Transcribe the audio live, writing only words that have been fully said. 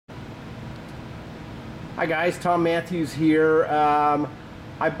Hi guys, Tom Matthews here.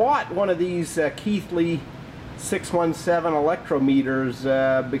 I bought one of these Keithley 617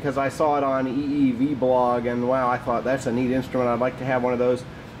 electrometers because I saw it on EEVblog, and wow, I thought that's a neat instrument. I'd like to have one of those.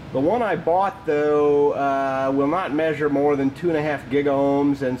 The one I bought though will not measure more than 2.5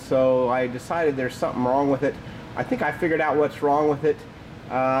 giga-ohms, and so I decided there's something wrong with it. I think I figured out what's wrong with it,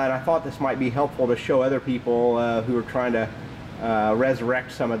 and I thought this might be helpful to show other people who are trying to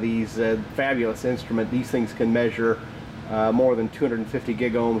resurrect some of these fabulous instruments. These things can measure more than 250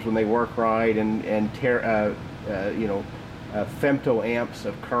 giga-ohms when they work right, and femtoamps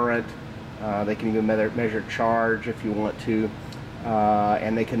of current. They can even measure charge if you want to,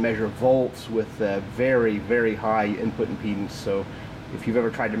 and they can measure volts with very, very high input impedance. So if you've ever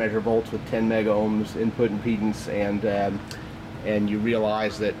tried to measure volts with 10 mega-ohms input impedance and you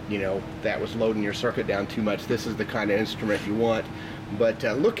realize that, you know, that was loading your circuit down too much, this is the kind of instrument you want. But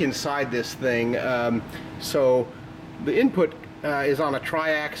look inside this thing. So the input is on a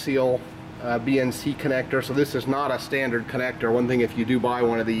triaxial BNC connector, so this is not a standard connector. One thing, if you do buy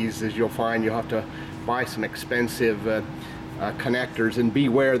one of these, is you'll find you'll have to buy some expensive connectors, and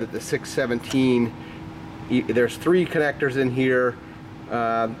beware that the 617, there's 3 connectors in here.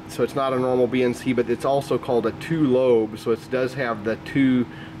 So it's not a normal BNC, but it's also called a 2-lobe, so it does have the 2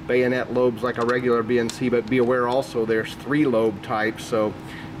 bayonet lobes like a regular BNC, but be aware also there's 3-lobe types, so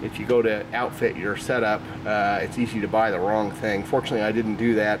if you go to outfit your setup, it's easy to buy the wrong thing. Fortunately, I didn't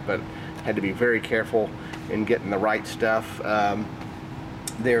do that, but had to be very careful in getting the right stuff.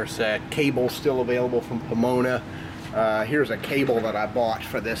 There's cables still available from Pomona. Here's a cable that I bought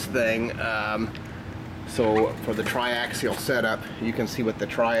for this thing. So for the triaxial setup, you can see what the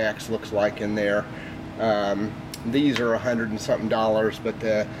triax looks like in there. These are $100 and something, but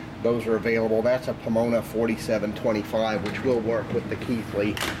those are available. That's a Pomona 4725, which will work with the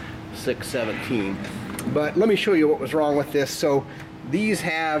Keithley 617. But let me show you what was wrong with this. So these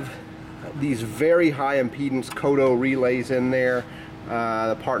have these very high impedance COTO relays in there.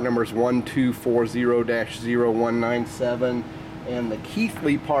 The part number is 1240-0197. And the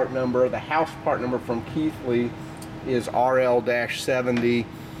Keithley part number, the house part number from Keithley, is RL-70.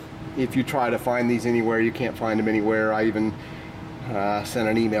 If you try to find these anywhere, you can't find them anywhere. I even sent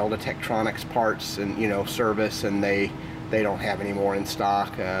an email to Tektronix Parts and service, and they don't have any more in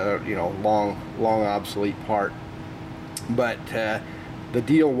stock. Long obsolete part. But the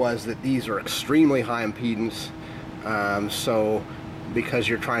deal was that these are extremely high impedance. So because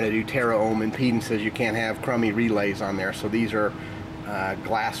you're trying to do tera-ohm impedances, you can't have crummy relays on there. So these are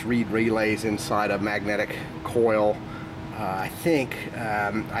glass reed relays inside a magnetic coil. I think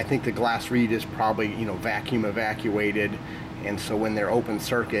the glass reed is probably vacuum evacuated, and so when they're open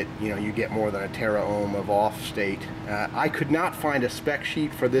circuit, you get more than a tera-ohm of off state. I could not find a spec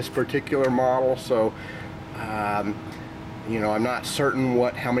sheet for this particular model, so I'm not certain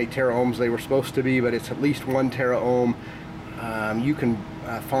how many tera-ohms they were supposed to be, but it's at least 1 tera-ohm. You can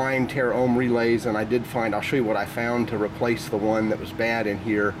find tera-ohm relays, and I'll show you what I found to replace the one that was bad in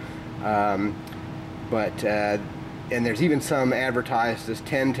here. And there's even some advertised as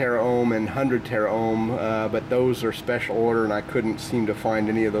 10 tera-ohm and 100 tera-ohm, but those are special order, and I couldn't seem to find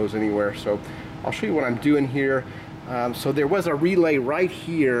any of those anywhere. So I'll show you what I'm doing here. So there was a relay right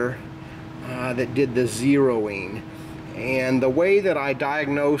here that did the zeroing. And the way that I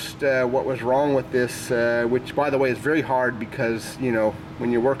diagnosed what was wrong with this, which by the way is very hard because when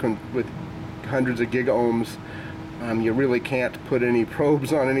you're working with hundreds of giga-ohms, you really can't put any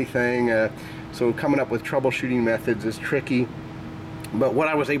probes on anything, so coming up with troubleshooting methods is tricky. But what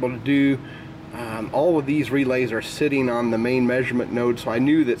I was able to do, all of these relays are sitting on the main measurement node, so I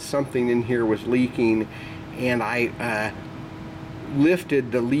knew that something in here was leaking, and I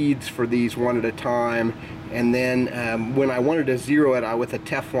lifted the leads for these one at a time. And then when I wanted to zero it with a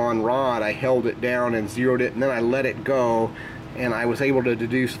Teflon rod, I held it down and zeroed it, and then I let it go, and I was able to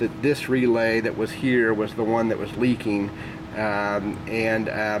deduce that this relay that was here was the one that was leaking.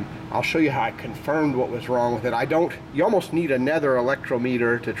 I'll show you how I confirmed what was wrong with it. You almost need another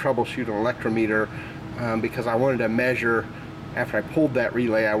electrometer to troubleshoot an electrometer, because I wanted to measure, after I pulled that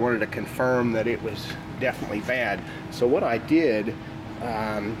relay, I wanted to confirm that it was definitely bad. So what I did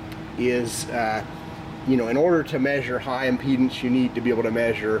is in order to measure high impedance, you need to be able to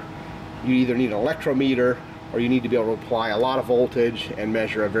measure, you either need an electrometer or you need to be able to apply a lot of voltage and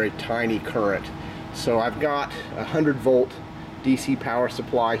measure a very tiny current. So I've got a 100-volt DC power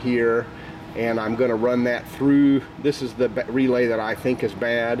supply here, and I'm going to run that through. This is the relay that I think is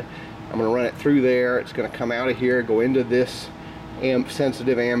bad. I'm going to run it through there. It's going to come out of here, go into this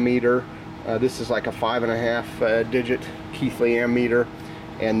sensitive ammeter. This is like a 5.5 digit Keithley ammeter,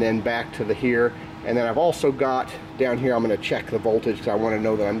 and then back to the here. And then I've also got down here, I'm going to check the voltage because I want to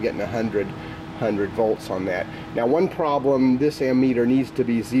know that I'm getting 100 volts on that. Now one problem, this ammeter needs to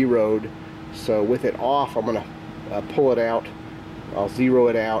be zeroed, so with it off I'm going to pull it out, I'll zero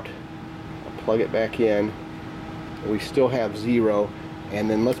it out, I'll plug it back in, we still have 0, and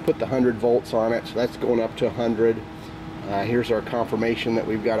then let's put the 100 volts on it, so that's going up to 100. Here's our confirmation that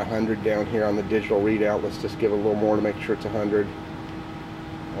we've got 100 down here on the digital readout. Let's just give it a little more to make sure it's 100.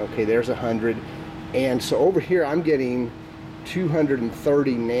 Okay, there's 100. And so over here I'm getting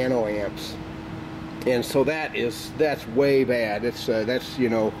 230 nanoamps, and so that's way bad. It's that's, you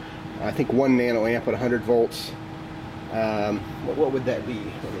know, I think 1 nanoamp at 100 volts. What would that be?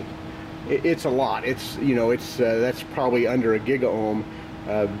 It's a lot. It's, you know, it's that's probably under a giga-ohm.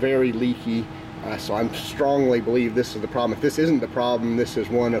 Very leaky. So I strongly believe this is the problem. If this isn't the problem, this is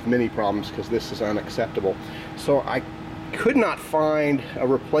one of many problems, because this is unacceptable. So I could not find a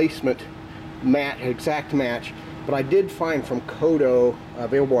replacement exact match, but I did find from COTO,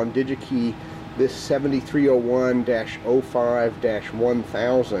 available on Digikey, this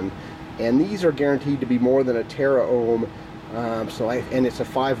 7301-05-1000, and these are guaranteed to be more than a tera ohm. And it's a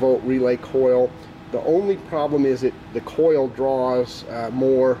 5-volt relay coil. The only problem is the coil draws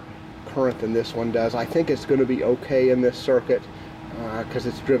more current than this one does. I think it's going to be okay in this circuit because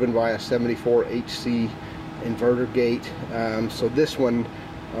it's driven by a 74 HC inverter gate. So this one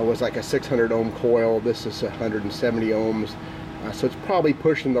was like a 600 ohm coil. This is 170 ohms. So it's probably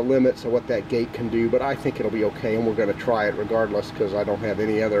pushing the limits of what that gate can do, but I think it'll be okay, and we're going to try it regardless because I don't have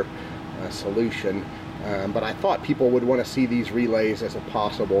any other solution. But I thought people would want to see these relays as a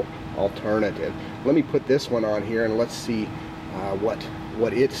possible alternative. Let me put this one on here and let's see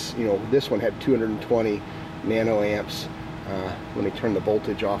what it's, you know, this one had 220 nanoamps. Let me turn the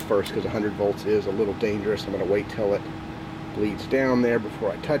voltage off first because 100 volts is a little dangerous. I'm going to wait till it bleeds down there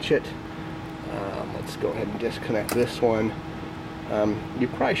before I touch it. Let's go ahead and disconnect this one. You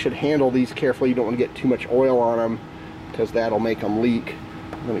probably should handle these carefully. You don't want to get too much oil on them because that'll make them leak.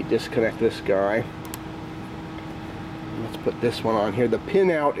 Let me disconnect this guy. Let's put this one on here. The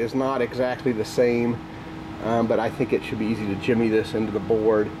pin out is not exactly the same, but I think it should be easy to jimmy this into the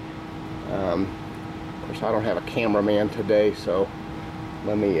board. Of course, I don't have a cameraman today, so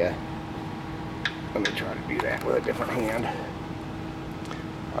let me try to do that with a different hand.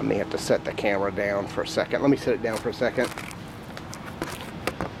 I may have to set the camera down for a second. Let me set it down for a second.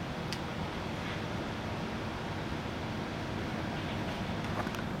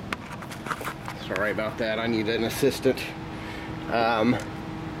 Sorry about that, I need an assistant.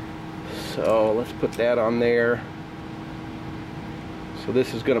 So let's put that on there. So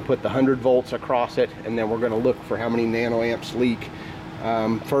this is going to put the 100 volts across it, and then we're going to look for how many nanoamps leak.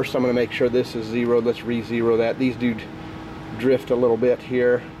 First I'm going to make sure this is 0. Let's re-zero that. These do drift a little bit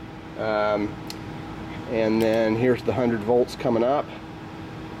here. And then here's the 100 volts coming up.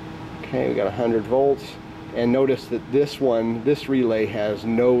 Okay, we got 100 volts. And notice that this relay has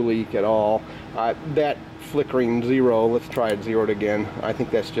no leak at all. That flickering 0, let's try it zeroed again. I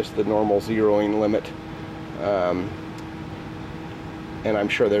think that's just the normal zeroing limit. And I'm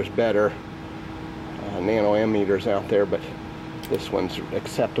sure there's better nanoammeters out there, but this one's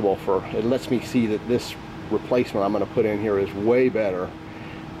acceptable for, it lets me see that this replacement I'm going to put in here is way better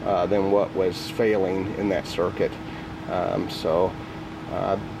than what was failing in that circuit.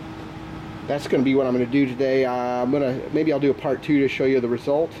 That's going to be what I'm going to do today. Maybe I'll do a part 2 to show you the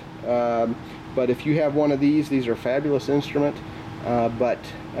result. But if you have one of these are a fabulous instrument. But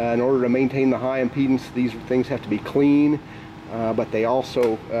in order to maintain the high impedance, these things have to be clean. But they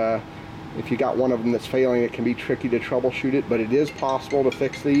also, if you got one of them that's failing, it can be tricky to troubleshoot it. But it is possible to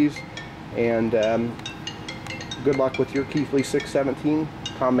fix these. And good luck with your Keithley 617.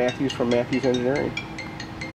 Tom Matthews from Matthews Engineering.